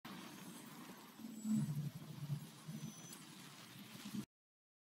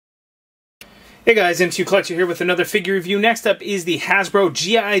Hey guys, M2 Collector here with another figure review. Next up is the Hasbro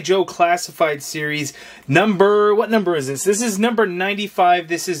G.I. Joe Classified Series what number is this? This is number 95.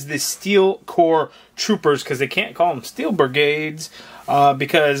 This is the Steel Corps Troopers, because they can't call them Steel Brigades,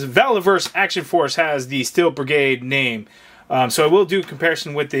 because Valorverse Action Force has the Steel Brigade name. So I will do a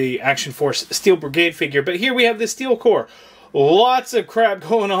comparison with the Action Force Steel Brigade figure, but here we have the Steel Corps. Lots of crap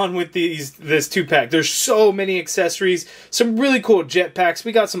going on with this 2-pack. There's so many accessories, some really cool jetpacks.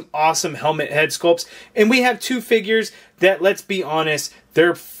 We got some awesome helmet head sculpts, and we have two figures that, let's be honest,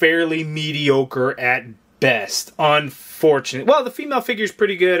 they're fairly mediocre at best. Unfortunate. Well, the female figure is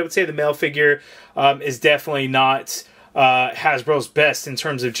pretty good. I would say the male figure is definitely not Hasbro's best in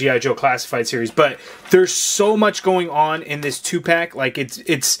terms of G.I. Joe Classified Series, but there's so much going on in this 2-pack. Like,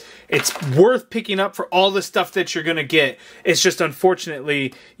 it's worth picking up for all the stuff that you're gonna get. It's just,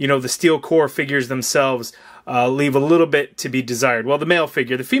 unfortunately, you know, the Steel Corps figures themselves leave a little bit to be desired. Well, the male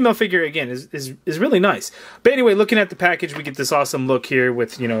figure, the female figure, again, is really nice. But anyway, looking at the package, we get this awesome look here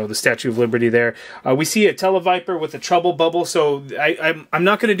with, you know, the Statue of Liberty there. We see a Televiper with a trouble bubble, so I'm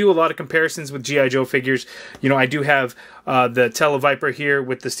not going to do a lot of comparisons with G.I. Joe figures. You know, I do have the Televiper here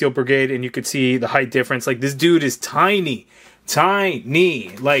with the Steel Brigade, and you could see the height difference. Like, this dude is tiny,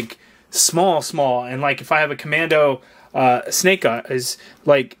 like small, and like if I have a Commando Snake Eyes,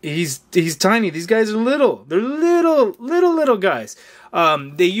 like he's tiny. These guys are little. They're little guys.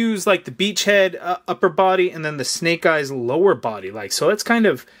 They use like the Beachhead upper body and then the Snake Eyes lower body. Like, so it's kind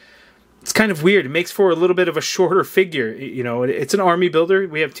of weird. It makes for a little bit of a shorter figure. You know, it's an army builder.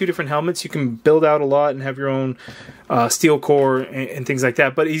 We have two different helmets. You can build out a lot and have your own Steel Corps and things like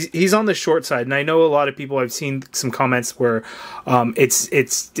that. But he's on the short side, and I know a lot of people. I've seen some comments where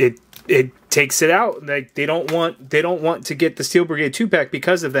it takes it out. Like, they don't want to get the Steel Brigade 2-pack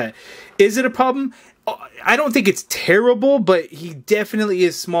because of that. Is it a problem? I don't think it's terrible, but he definitely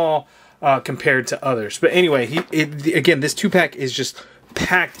is small compared to others. But anyway, again, this 2-pack is just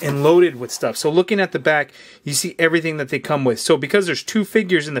packed and loaded with stuff. So looking at the back, you see everything that they come with. So because there's two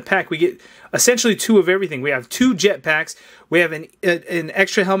figures in the pack, we get essentially two of everything. We have two jetpacks. We have an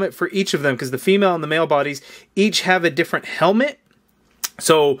extra helmet for each of them, because the female and the male bodies each have a different helmet.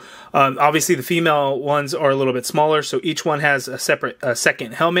 So obviously the female ones are a little bit smaller, so each one has a separate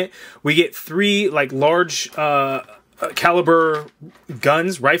second helmet. We get three like large caliber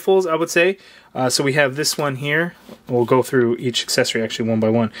guns, rifles, I would say. So we have this one here. We'll go through each accessory actually one by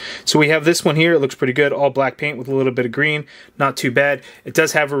one. So we have this one here. It looks pretty good. All black paint with a little bit of green. Not too bad. It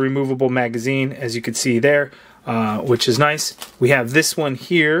does have a removable magazine, as you can see there, which is nice. We have this one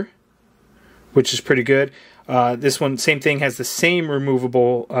here, which is pretty good. This one, same thing, has the same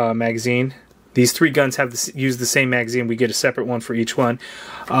removable magazine. These three guns use the same magazine. We get a separate one for each one.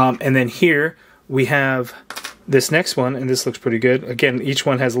 And then here we have this next one, and this looks pretty good. Again, each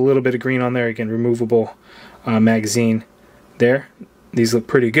one has a little bit of green on there. Again, removable magazine there. These look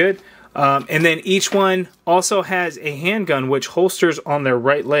pretty good. And then each one also has a handgun which holsters on their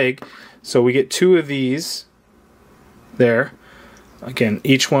right leg. So we get two of these there. Again,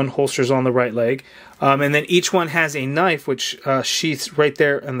 each one holsters on the right leg. And then each one has a knife which sheaths right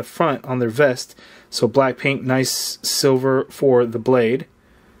there in the front on their vest. So black paint, nice silver for the blade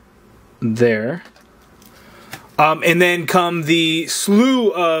there. And then come the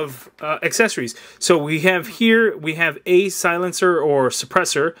slew of accessories. So we have here, we have a silencer or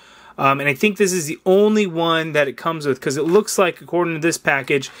suppressor. And I think this is the only one that it comes with, because it looks like, according to this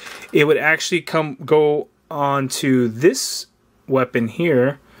package, it would actually go onto this weapon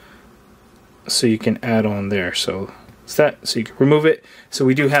here, so you can add on there. So it's that, so you can remove it. So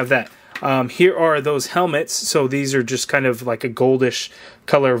we do have that. Here are those helmets. So these are just kind of like a goldish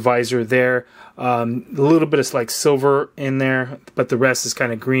color visor there. A little bit of like silver in there, but the rest is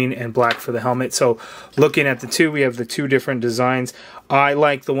kind of green and black for the helmet. So looking at the two, we have the two different designs. I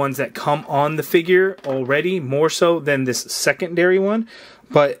like the ones that come on the figure already more so than this secondary one,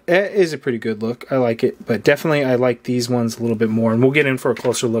 but it is a pretty good look. I like it, but definitely I like these ones a little bit more, and we'll get in for a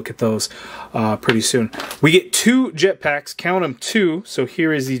closer look at those pretty soon. We get two jetpacks, count them, two. So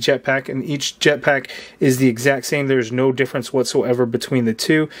here is the jetpack, and each jetpack is the exact same. There's no difference whatsoever between the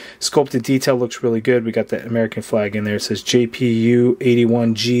two. Sculpted detail looks really good. We got the American flag in there. It says JPU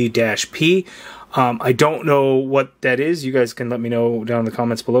 81G-P. I don't know what that is. You guys can let me know down in the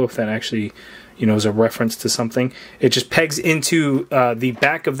comments below if that actually, you know, is a reference to something. It just pegs into the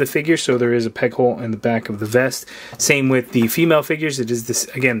back of the figure, so there is a peg hole in the back of the vest. Same with the female figures. It is this,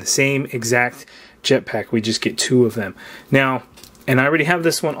 again, the same exact jetpack. We just get two of them. Now, and I already have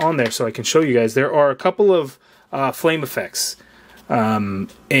this one on there, so I can show you guys. There are a couple of flame effects. And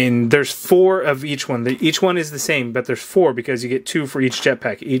there's 4 of each one. Each one is the same, but there's 4 because you get 2 for each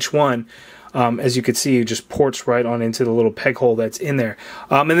jetpack. Each one As you can see, it just ports right on into the little peg hole that's in there.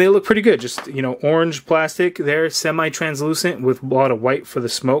 And they look pretty good. Just, you know, orange plastic there, semi-translucent with a lot of white for the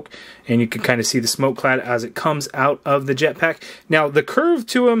smoke. And you can kind of see the smoke cloud as it comes out of the jetpack. Now, the curve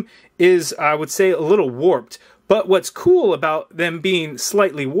to them is, I would say, a little warped. But what's cool about them being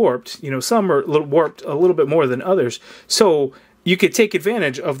slightly warped, you know, some are a little warped a little bit more than others. So you could take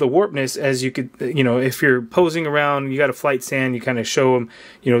advantage of the warpness as you could, you know, if you're posing around, you got a flight stand, you kind of show them,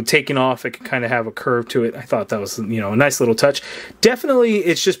 you know, taking off, it can kind of have a curve to it. I thought that was, you know, a nice little touch. Definitely,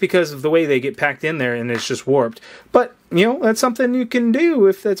 it's just because of the way they get packed in there and it's just warped. But, you know, that's something you can do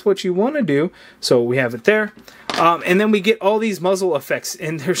if that's what you want to do. So we have it there. And then we get all these muzzle effects,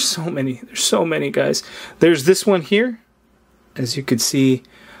 and there's so many, guys. There's this one here, as you could see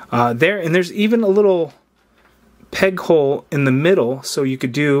there, and there's even a little peg hole in the middle, so you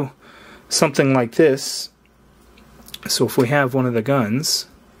could do something like this. So if we have one of the guns,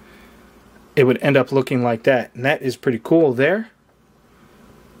 it would end up looking like that, and that is pretty cool there.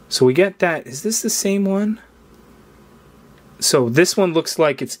 So we get that. Is this the same one? So this one looks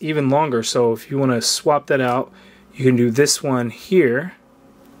like it's even longer, so if you want to swap that out, you can do this one here,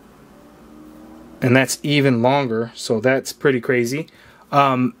 and that's even longer, so that's pretty crazy.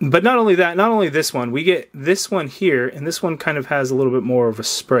 But not only that, not only this one, we get this one here, and this one kind of has a little bit more of a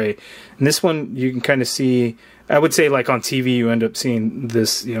spray. And this one you can kind of see, I would say like on TV you end up seeing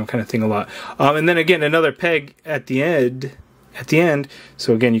this, you know, kind of thing a lot. And then again, another peg at the end,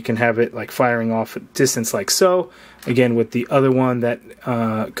 so again you can have it like firing off at distance like so. Again, with the other one that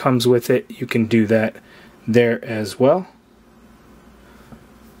comes with it, you can do that there as well.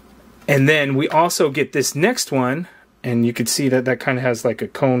 And then we also get this next one, and you can see that that kind of has like a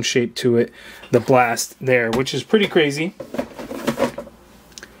cone shape to it, the blast there, which is pretty crazy.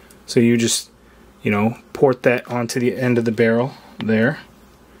 So you just, you know, port that onto the end of the barrel there.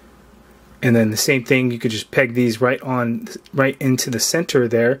 And then the same thing, you could just peg these right into the center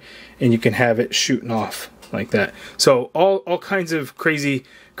there, and you can have it shooting off like that. So all kinds of crazy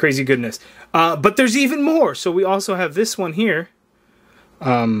goodness. But there's even more. So we also have this one here.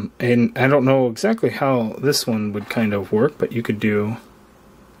 And I don't know exactly how this one would kind of work, but you could do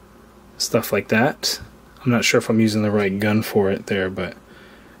stuff like that. I'm not sure if I'm using the right gun for it there, but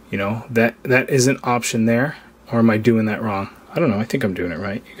you know, that is an option there. Or am I doing that wrong? I don't know. I think I'm doing it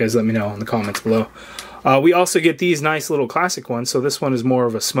right. You guys let me know in the comments below. We also get these nice little classic ones. So this one is more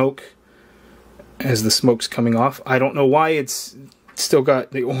of a smoke, as the smoke's coming off. I don't know why it's still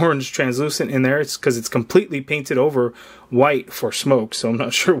got the orange translucent in there. It's because it's completely painted over white for smoke. So I'm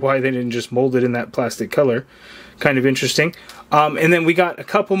not sure why they didn't just mold it in that plastic color. Kind of interesting. And then we got a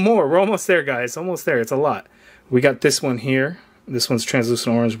couple more. We're almost there, guys. Almost there. It's a lot. We got this one here. This one's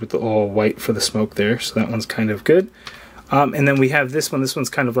translucent orange with the all white for the smoke there. So that one's kind of good. And then we have this one. This one's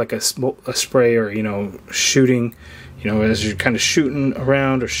kind of like a spray, or, you know, shooting, you know, as you're kind of shooting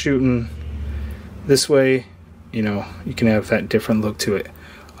around or shooting this way, you know, you can have that different look to it.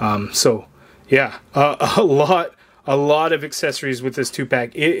 So yeah, a lot of accessories with this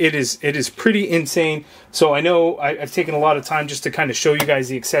 2-pack. It is pretty insane. So I know I've taken a lot of time just to kind of show you guys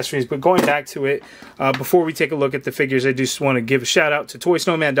the accessories, but going back to it, before we take a look at the figures, I just want to give a shout out to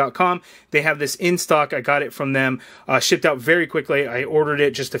toysnowman.com. They have this in stock. I got it from them, shipped out very quickly. I ordered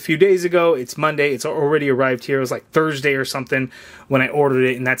it just a few days ago. It's Monday. It's already arrived here. It was like Thursday or something when I ordered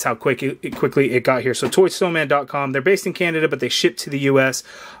it, and that's how quickly it got here. So toysnowman.com. They're based in Canada, but they ship to the US.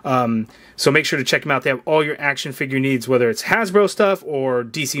 So make sure to check them out. They have all your action figure needs, whether it's Hasbro stuff or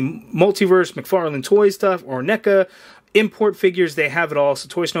DC Multiverse, McFarlane Toys stuff, or NECA, import figures. They have it all. So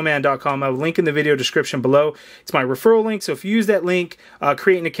toysnowman.com. I will link in the video description below. It's my referral link. So if you use that link,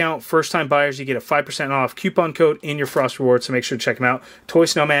 create an account, first-time buyers, you get a 5% off coupon code in your Frost Rewards. So make sure to check them out.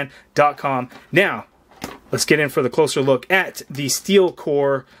 toysnowman.com. Now, let's get in for the closer look at the Steel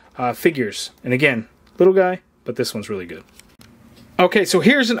Core figures. And again, little guy, but this one's really good. Okay, so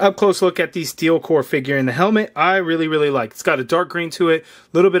here's an up-close look at the Steel Core figure. And the helmet, I really like. It's got a dark green to it,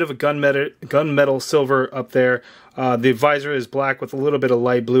 a little bit of a gunmetal silver up there. The visor is black with a little bit of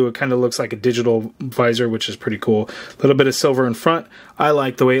light blue. It kind of looks like a digital visor, which is pretty cool. A little bit of silver in front. I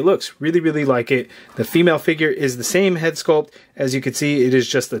like the way it looks. Really like it. The female figure is the same head sculpt. As you can see, it is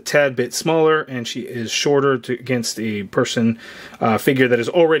just a tad bit smaller, and she is shorter against a person figure that is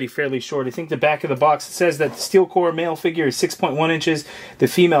already fairly short. I think the back of the box, it says that the Steel Core male figure is 6.1 inches. The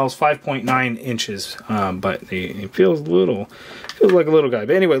female is 5.9 inches. But it feels like a little guy.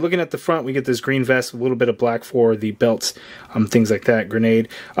 But anyway, looking at the front, we get this green vest with a little bit of black for the belts, things like that. Grenade.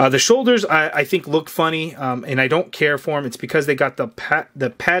 The shoulders I think look funny, and I don't care for them. It's because they got the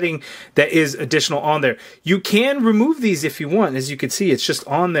padding that is additional on there. You can remove these if you want. As you can see, it's just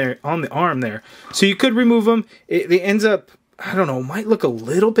on there on the arm there. So you could remove them. It ends up, I don't know, might look a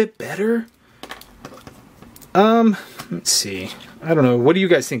little bit better. Let's see. I don't know. What do you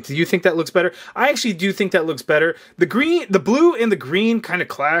guys think? Do you think that looks better? I actually do think that looks better. The green, the blue and the green kind of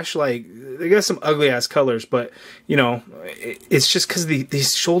clash. Like, they got some ugly ass colors, but you know, it's just because the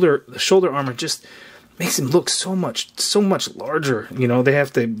shoulder armor just makes him look so much larger. You know, they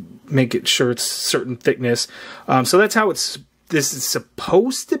have to make it sure it's certain thickness. So that's how this is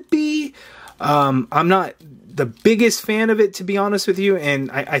supposed to be. I'm not the biggest fan of it, to be honest with you, and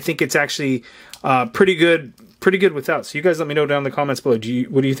I think it's actually pretty good without. So you guys let me know down in the comments below. What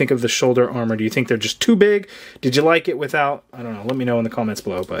do you think of the shoulder armor? Do you think they're just too big? Did you like it without? I don't know. Let me know in the comments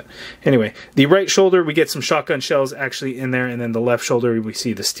below. But anyway, the right shoulder, we get some shotgun shells actually in there, and then the left shoulder, we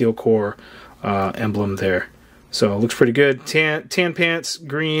see the steel core emblem there. So it looks pretty good. Tan pants,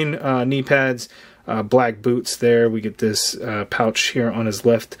 green knee pads, black boots there. We get this pouch here on his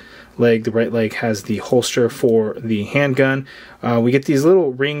left leg. The right leg has the holster for the handgun. We get these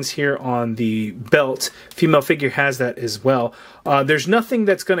little rings here on the belt. Female figure has that as well. There's nothing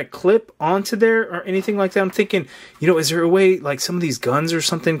that's going to clip onto there or anything like that. I'm thinking, you know, is there a way like some of these guns or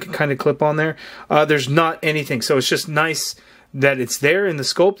something can kind of clip on there? There's not anything. So it's just nice that it's there in the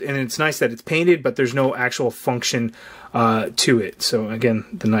sculpt, and it's nice that it's painted, but there's no actual function to it. So again,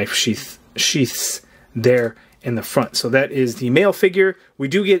 the knife sheaths there in the front. So that is the male figure. We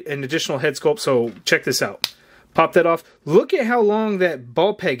do get an additional head sculpt, so check this out. Pop that off. Look at how long that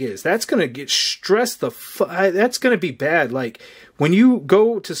ball peg is. That's going to get stressed that's going to be bad. Like, when you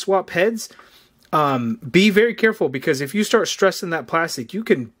go to swap heads, be very careful, because if you start stressing that plastic, you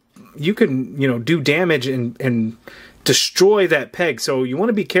can you know, do damage and destroy that peg. So you want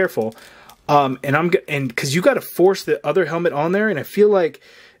to be careful. And because you got to force the other helmet on there, and I feel like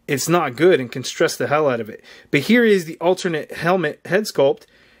it's not good and can stress the hell out of it. But here is the alternate helmet head sculpt,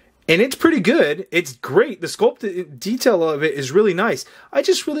 and it's pretty good. It's great. The sculpt detail of it is really nice. I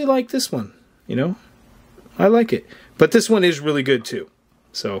just really like this one, you know? I like it. But this one is really good too.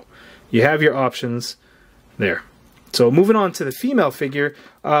 So you have your options there. So moving on to the female figure,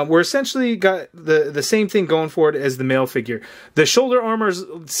 we're essentially got the same thing going for it as the male figure. The shoulder armor is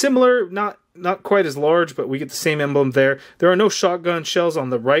similar, not quite as large, but we get the same emblem there. There are no shotgun shells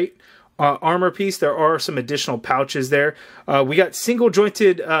on the right armor piece. There are some additional pouches there. We got single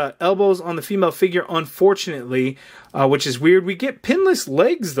jointed elbows on the female figure, unfortunately, which is weird. We get pinless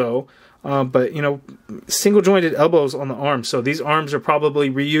legs though. But, you know, single jointed elbows on the arms. So these arms are probably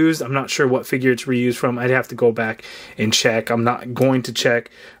reused. I'm not sure what figure it's reused from. I'd have to go back and check. I'm not going to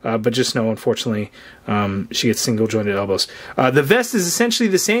check, but just know, unfortunately, she gets single jointed elbows. The vest is essentially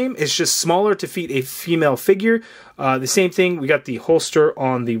the same. It's just smaller to fit a female figure. The same thing. We got the holster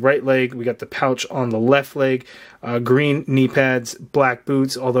on the right leg. We got the pouch on the left leg. Green knee pads, black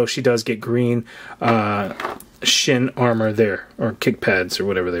boots, although she does get green shin armor there, or kick pads, or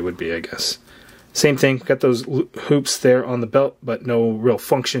whatever they would be, I guess. Same thing, got those hoops there on the belt, but no real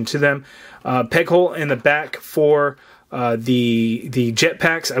function to them. Peg hole in the back for the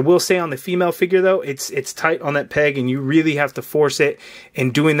jetpacks. I will say on the female figure though, it's tight on that peg, and you really have to force it,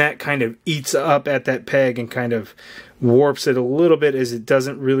 and doing that kind of eats up at that peg and kind of warps it a little bit, as it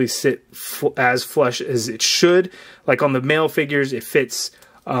doesn't really sit as flush as it should. Like on the male figures, it fits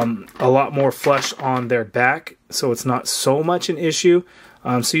a lot more flush on their back, so it's not so much an issue.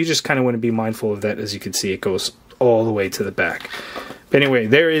 So you just kind of want to be mindful of that. As you can see, it goes all the way to the back. But anyway,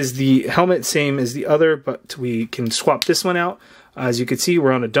 there is the helmet, same as the other, but we can swap this one out. As you can see,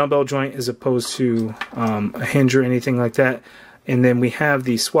 we're on a dumbbell joint as opposed to a hinge or anything like that. And then we have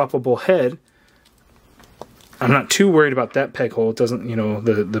the swappable head. I'm not too worried about that peg hole. It doesn't, you know,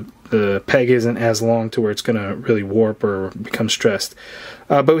 the peg isn't as long to where it's going to really warp or become stressed.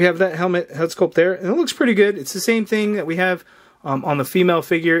 But we have that helmet head sculpt there, and it looks pretty good. It's the same thing that we have on the female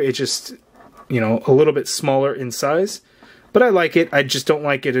figure. It's just, you know, a little bit smaller in size. But I like it. I just don't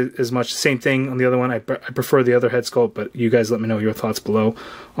like it as much. Same thing on the other one. I prefer the other head sculpt, but you guys let me know your thoughts below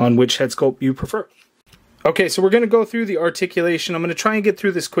on which head sculpt you prefer. Okay, so we're going to go through the articulation. I'm going to try and get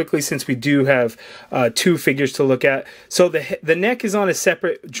through this quickly since we do have two figures to look at. So the neck is on a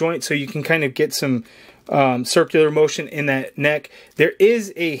separate joint, so you can kind of get some circular motion in that neck. There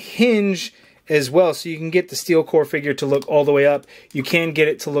is a hinge as well, so you can get the steel core figure to look all the way up. You can get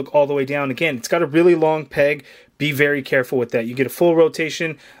it to look all the way down. Again, it's got a really long peg. be very careful with that. You get a full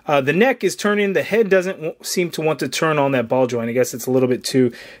rotation. The neck is turning. The head doesn't seem to want to turn on that ball joint. I guess it's a little bit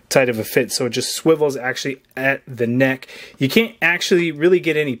too tight of a fit, so it just swivels actually at the neck. You can't actually really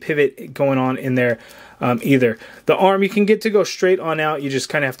get any pivot going on in there either. The arm, you can get to go straight on out. You just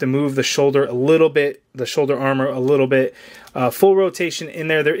kind of have to move the shoulder a little bit, the shoulder armor a little bit. Full rotation in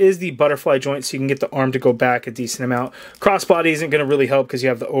there. There is the butterfly joint, so you can get the arm to go back a decent amount. Crossbody isn't going to really help because you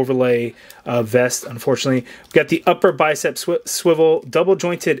have the overlay vest, unfortunately. We've got the upper bicep swivel, double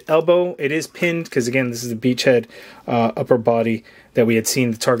jointed elbow. It is pinned because, again, this is the beachhead upper body that we had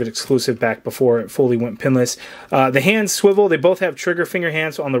seen the Target exclusive back before it fully went pinless. The hands swivel. They both have trigger finger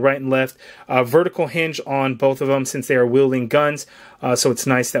hands on the right and left. Vertical hinge on both of them since they are wielding guns. So it's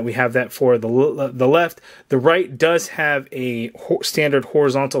nice that we have that for the left. The right does have a standard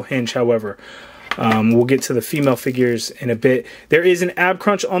horizontal hinge, however. We'll get to the female figures in a bit. There is an ab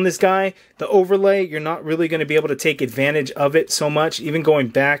crunch on this guy. The overlay, you're not really going to be able to take advantage of it so much. Even going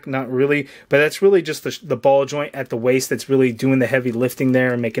back, not really. But that's really just the ball joint at the waist that's really doing the heavy lifting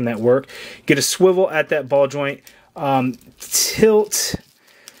there and making that work. Get a swivel at that ball joint. Tilt.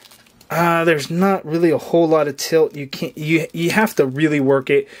 There's not really a whole lot of tilt. You have to really work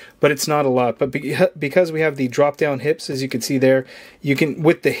it, but it's not a lot. But because we have the drop down hips, as you can see there, you can,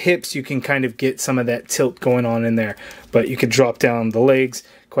 with the hips, you can kind of get some of that tilt going on in there. But you could drop down the legs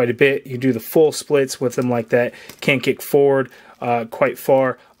quite a bit. You do the full splits with them like that. Can't kick forward quite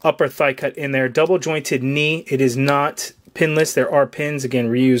far. Upper thigh cut in there. Double jointed knee. It is not pinless. There are pins, again,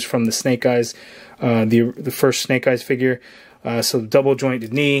 reused from the Snake Eyes, the first Snake Eyes figure. So double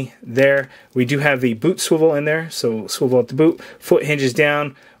jointed knee there. We do have the boot swivel in there, so swivel at the boot. Foot hinges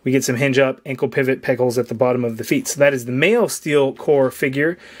down. We get some hinge up, ankle pivot, peg holes at the bottom of the feet. So that is the male steel core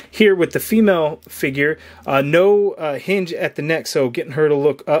figure. Here with the female figure, no hinge at the neck, so getting her to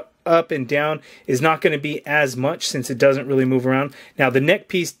look up and down is not going to be as much since it doesn't really move around. Now the neck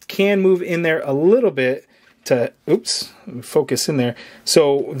piece can move in there a little bit to, oops, focus in there.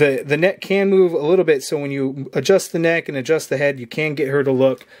 So the neck can move a little bit, so when you adjust the neck and adjust the head, you can get her to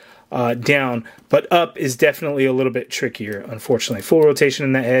look down, but up is definitely a little bit trickier, unfortunately. Full rotation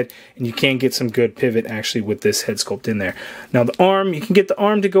in that head, and you can get some good pivot actually with this head sculpt in there. Now the arm, you can get the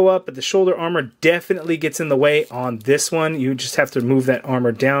arm to go up, but the shoulder armor definitely gets in the way on this one. You just have to move that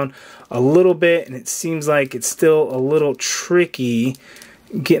armor down a little bit, and it seems like it's still a little tricky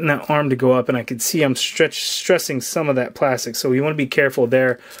getting that arm to go up, and I can see I'm stressing some of that plastic, so you want to be careful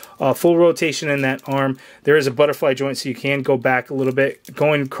there. Full rotation in that arm. There is a butterfly joint, so you can go back a little bit.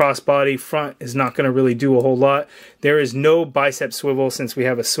 Going crossbody front is not going to really do a whole lot. There is no bicep swivel since we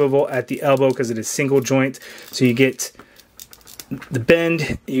have a swivel at the elbow because it is single joint, so you get the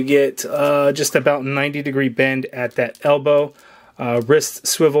bend. You get just about 90-degree bend at that elbow. Wrist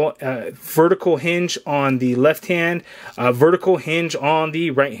swivel, vertical hinge on the left hand, vertical hinge on the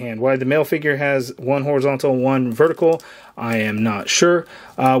right hand. Why the male figure has one horizontal, one vertical, I am not sure.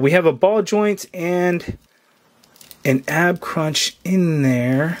 We have a ball joint and an ab crunch in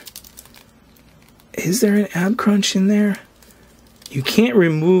there. Is there an ab crunch in there? You can't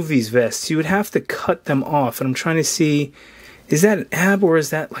remove these vests. You would have to cut them off, and I'm trying to see, is that an ab or is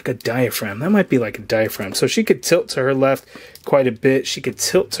that like a diaphragm? That might be like a diaphragm. So she could tilt to her left quite a bit. She could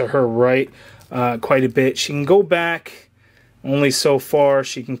tilt to her right quite a bit. She can go back only so far.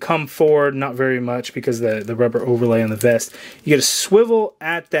 She can come forward, not very much because the rubber overlay on the vest. You get a swivel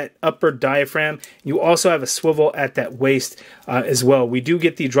at that upper diaphragm. You also have a swivel at that waist as well. We do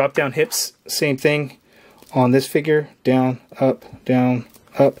get the drop down hips. Same thing on this figure. Down, up, down,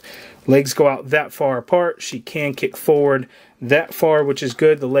 up. Legs go out that far apart. She can kick forward that far, which is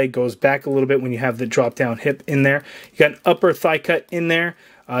good. The leg goes back a little bit when you have the drop down hip in there. You got an upper thigh cut in there.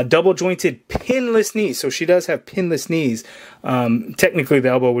 Double jointed pinless knees. So she does have pinless knees. Technically the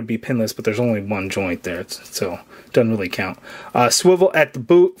elbow would be pinless, but there's only one joint there, so it doesn't really count. Swivel at the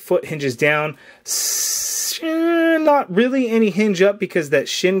boot, foot hinges down. Not really any hinge up because that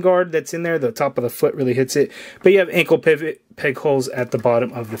shin guard that's in there, the top of the foot really hits it. But you have ankle pivot, peg holes at the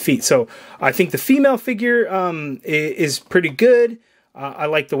bottom of the feet. So I think the female figure is pretty good. I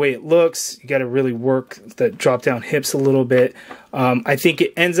like the way it looks. You got to really work the drop down hips a little bit. I think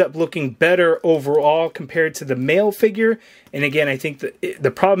it ends up looking better overall compared to the male figure. And again, I think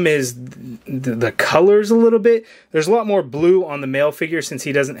the problem is the colors a little bit. There's a lot more blue on the male figure since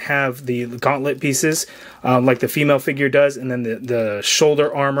he doesn't have the gauntlet pieces like the female figure does. And then the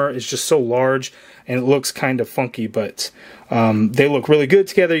shoulder armor is just so large and it looks kind of funky, but they look really good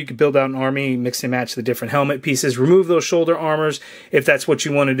together. You could build out an army, mix and match the different helmet pieces, remove those shoulder armors if that's what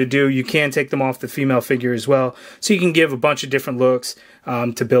you wanted to do. You can take them off the female figure as well, so you can give a bunch of different looks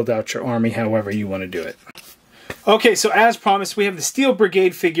to build out your army however you want to do it. Okay, so as promised, we have the Steel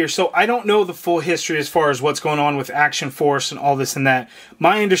Brigade figure. So I don't know the full history as far as what's going on with Action Force and all this and that.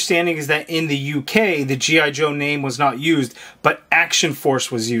 My understanding is that in the UK, the G.I. Joe name was not used, but Action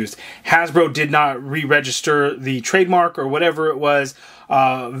Force was used. Hasbro did not re-register the trademark or whatever it was.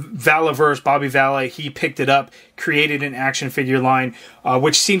 Valaverse, Bobby Vala, he picked it up, created an action figure line,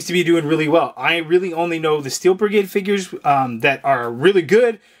 which seems to be doing really well. I really only know the Steel Brigade figures that are really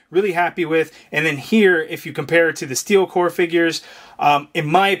good, really happy with. And then here, if you compare it to the Steel Core figures, in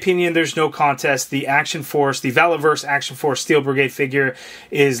my opinion, there's no contest. The Action Force, the Valaverse Action Force Steel Brigade figure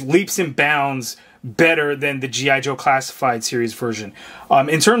is leaps and bounds better than the G.I. Joe Classified series version.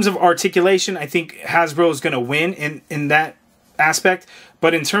 In terms of articulation, I think Hasbro is going to win in that aspect,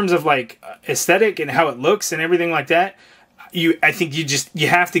 but in terms of like aesthetic and how it looks and everything like that, I think you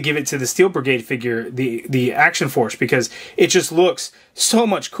have to give it to the Steel Brigade figure, the Action Force, because it just looks so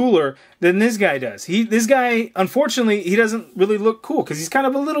much cooler than this guy does. This guy, unfortunately, he doesn't really look cool because he's kind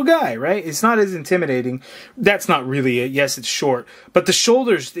of a little guy, right? It's not as intimidating. That's not really it. Yes, it's short, but the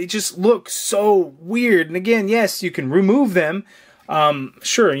shoulders, they just look so weird. And again, yes, you can remove them.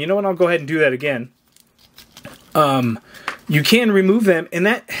 Sure, you know what? I'll go ahead and do that again. You can remove them, and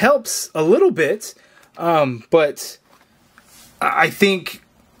that helps a little bit, but I think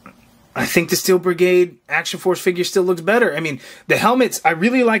the Steel Brigade Action Force figure still looks better. I mean, the helmets, I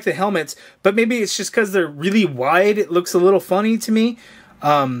really like the helmets, but maybe it's just because they're really wide, it looks a little funny to me.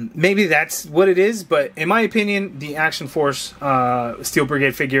 Maybe that's what it is, but in my opinion, the Action Force Steel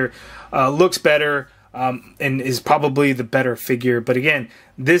Brigade figure looks better. And is probably the better figure. But again,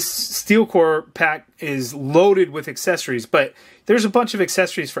 this Steel Core pack is loaded with accessories, but there's a bunch of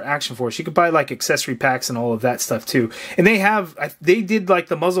accessories for Action Force. You could buy like accessory packs and all of that stuff too. And they did like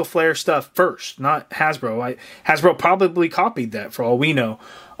the muzzle flare stuff first, not Hasbro. Hasbro probably copied that for all we know.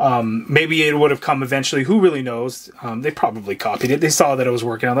 Maybe it would have come eventually. Who really knows? They probably copied it. They saw that it was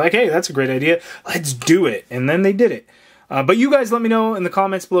working out. They're like, hey, that's a great idea. Let's do it. And then they did it. But you guys let me know in the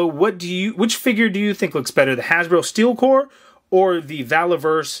comments below, which figure do you think looks better, the Hasbro Steel Core or the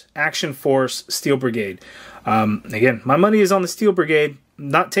Valaverse Action Force Steel Brigade? Again, my money is on the Steel Brigade,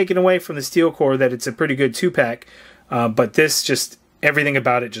 not taking away from the Steel Core that it's a pretty good 2-pack, but this just, everything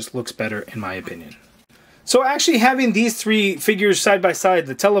about it just looks better in my opinion. So actually having these three figures side by side,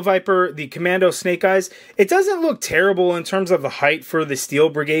 the Televiper, the Commando Snake Eyes, it doesn't look terrible in terms of the height for the Steel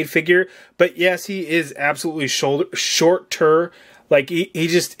Brigade figure, but yes, he is absolutely shorter. Like he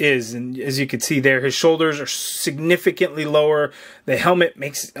just is, and as you can see there, his shoulders are significantly lower. The helmet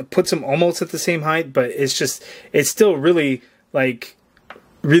puts him almost at the same height, but it's still really like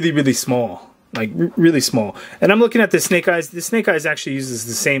really small. Like really small. And I'm looking at the Snake Eyes. The Snake Eyes actually uses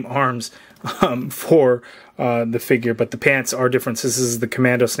the same arms for the figure, but the pants are different. So this is the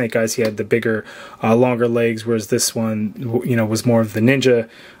Commando Snake Eyes. He had the bigger, longer legs, whereas this one, was more of the Ninja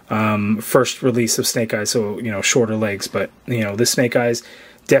first release of Snake Eyes. So shorter legs, but this Snake Eyes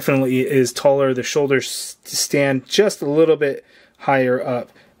definitely is taller. The shoulders stand just a little bit higher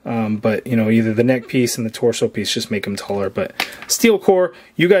up. But either the neck piece and the torso piece just make them taller. But Steel Core,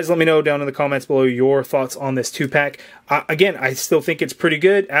 you guys let me know down in the comments below your thoughts on this 2-pack. Again, I still think it's pretty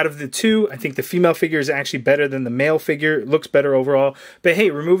good. Out of the two, I think the female figure is actually better than the male figure. It looks better overall. But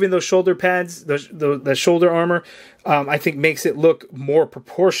hey, removing those shoulder pads, the shoulder armor, I think makes it look more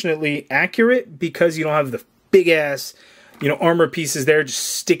proportionately accurate because you don't have the big ass armor pieces there just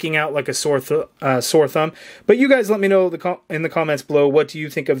sticking out like a sore thumb. But you guys let me know in the comments below, what do you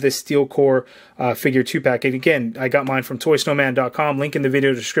think of this Steel Core figure 2-pack? And again, I got mine from toysnowman.com. Link in the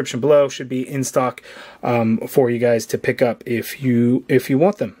video description below. Should be in stock for you guys to pick up if you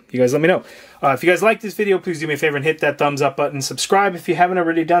want them. You guys let me know. If you guys like this video, please do me a favor and hit that thumbs up button. Subscribe if you haven't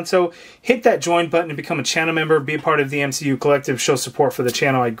already done so. Hit that join button and become a channel member. Be a part of the MCU Collective. Show support for the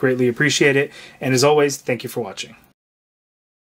channel. I greatly appreciate it. And as always, thank you for watching.